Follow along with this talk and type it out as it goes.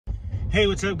Hey,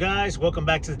 what's up guys? Welcome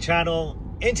back to the channel.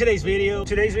 In today's video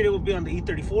will be on the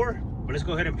E34, but let's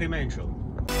go ahead and play my intro.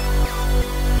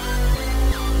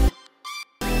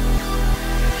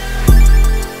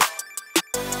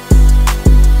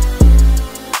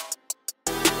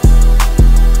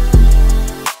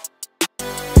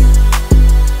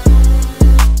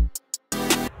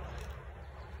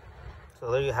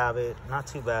 So there you have it, not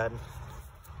too bad.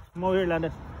 Come over here,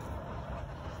 Landon.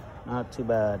 Not too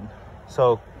bad.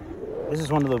 So this is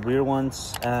one of the rear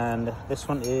ones, and this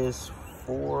one is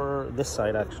for this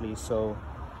side actually. So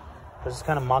let's just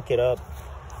kind of mock it up.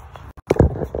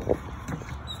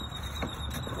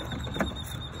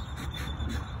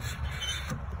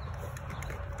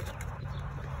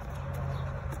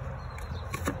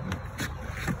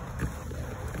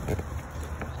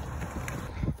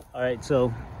 All right,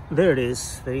 so there it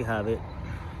is. There you have it.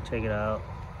 Check it out.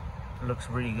 It looks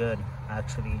really good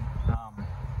actually.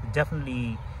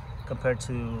 Definitely compared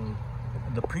to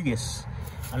the previous.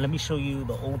 And let me show you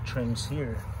the old trims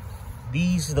here.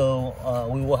 These though,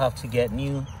 we will have to get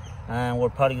new, and we're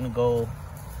probably gonna go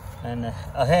and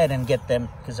ahead and get them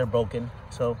because they're broken.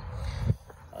 So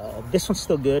this one's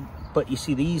still good, but you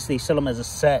see these, they sell them as a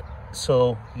set,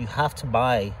 so you have to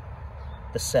buy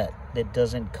the set. That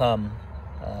doesn't come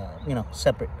you know,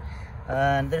 separate.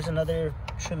 And there's another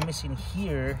trim missing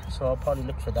here, so I'll probably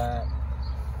look for that.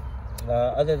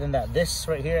 Other than that, this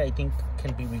right here I think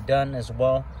can be redone as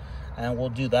well, and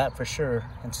we'll do that for sure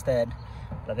instead.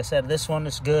 Like I said, this one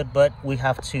is good, but we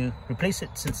have to replace it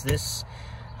since this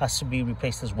has to be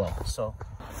replaced as well. So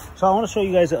I want to show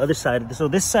you guys the other side. So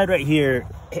this side right here,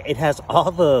 it has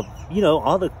all the, you know,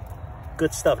 all the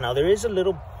good stuff. Now there is a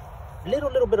little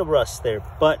bit of rust there,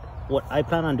 but what I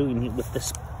plan on doing with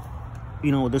this,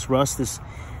 you know, this rust is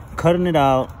cutting it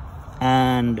out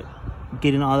and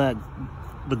getting all that,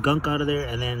 the gunk out of there,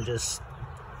 and then just,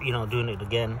 you know, doing it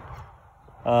again,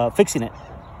 fixing it.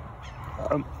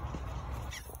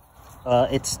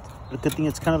 It's a good thing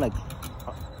it's kind of like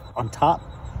on top,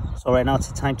 so right now it's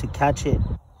the time to catch it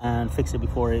and fix it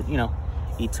before it, you know,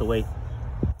 eats away.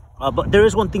 But there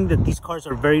is one thing that these cars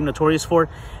are very notorious for,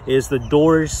 is the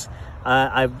doors.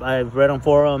 I've read on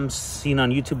forums, seen on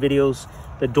YouTube videos,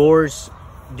 the doors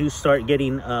do start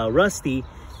getting rusty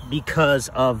because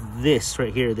of this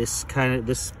right here. This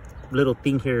little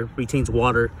thing here retains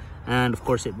water, and of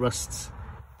course it rusts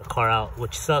the car out,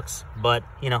 which sucks, but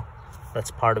you know,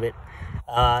 that's part of it.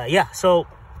 Yeah, so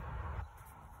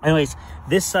anyways,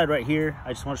 this side right here,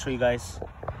 I just want to show you guys,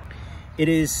 it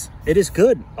is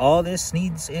good. All this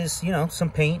needs is, you know, some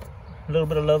paint, a little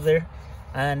bit of love there,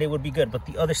 and it would be good. But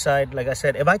the other side, like I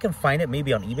said, if I can find it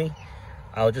maybe on eBay,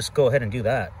 I'll just go ahead and do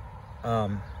that.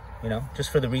 You know,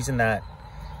 just for the reason that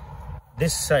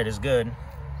this side is good,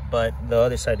 but the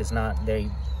other side is not.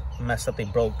 They messed up, they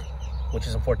broke, which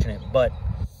is unfortunate. But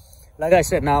like I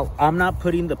said, now I'm not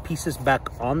putting the pieces back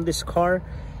on this car,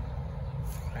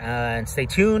 and stay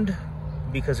tuned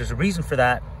because there's a reason for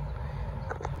that.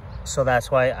 So that's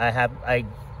why I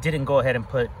didn't go ahead and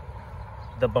put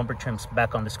the bumper trims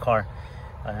back on this car.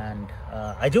 And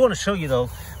I do want to show you though,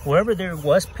 wherever there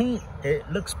was paint, it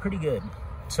looks pretty good.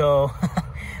 So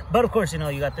but of course, you know,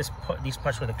 you got these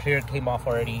parts where the clear came off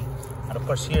already, and of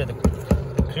course here the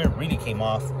clear really came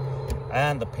off,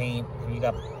 and the paint, you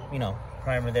got, you know,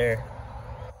 primer there.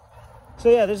 So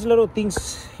yeah, there's little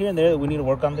things here and there that we need to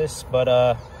work on this, but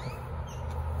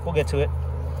we'll get to it.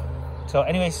 So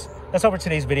anyways, that's all for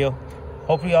today's video.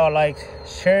 Hopefully y'all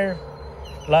share,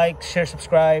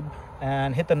 subscribe,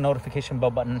 and hit the notification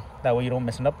bell button. That way you don't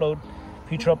miss an upload,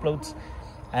 future uploads.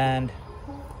 And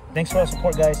thanks for all the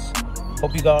support, guys.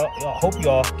 Hope you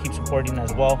all keep supporting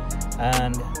as well.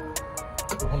 And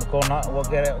we'll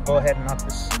go ahead and knock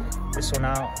this one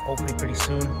out hopefully pretty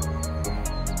soon.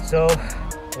 So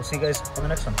we'll see you guys on the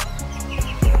next one.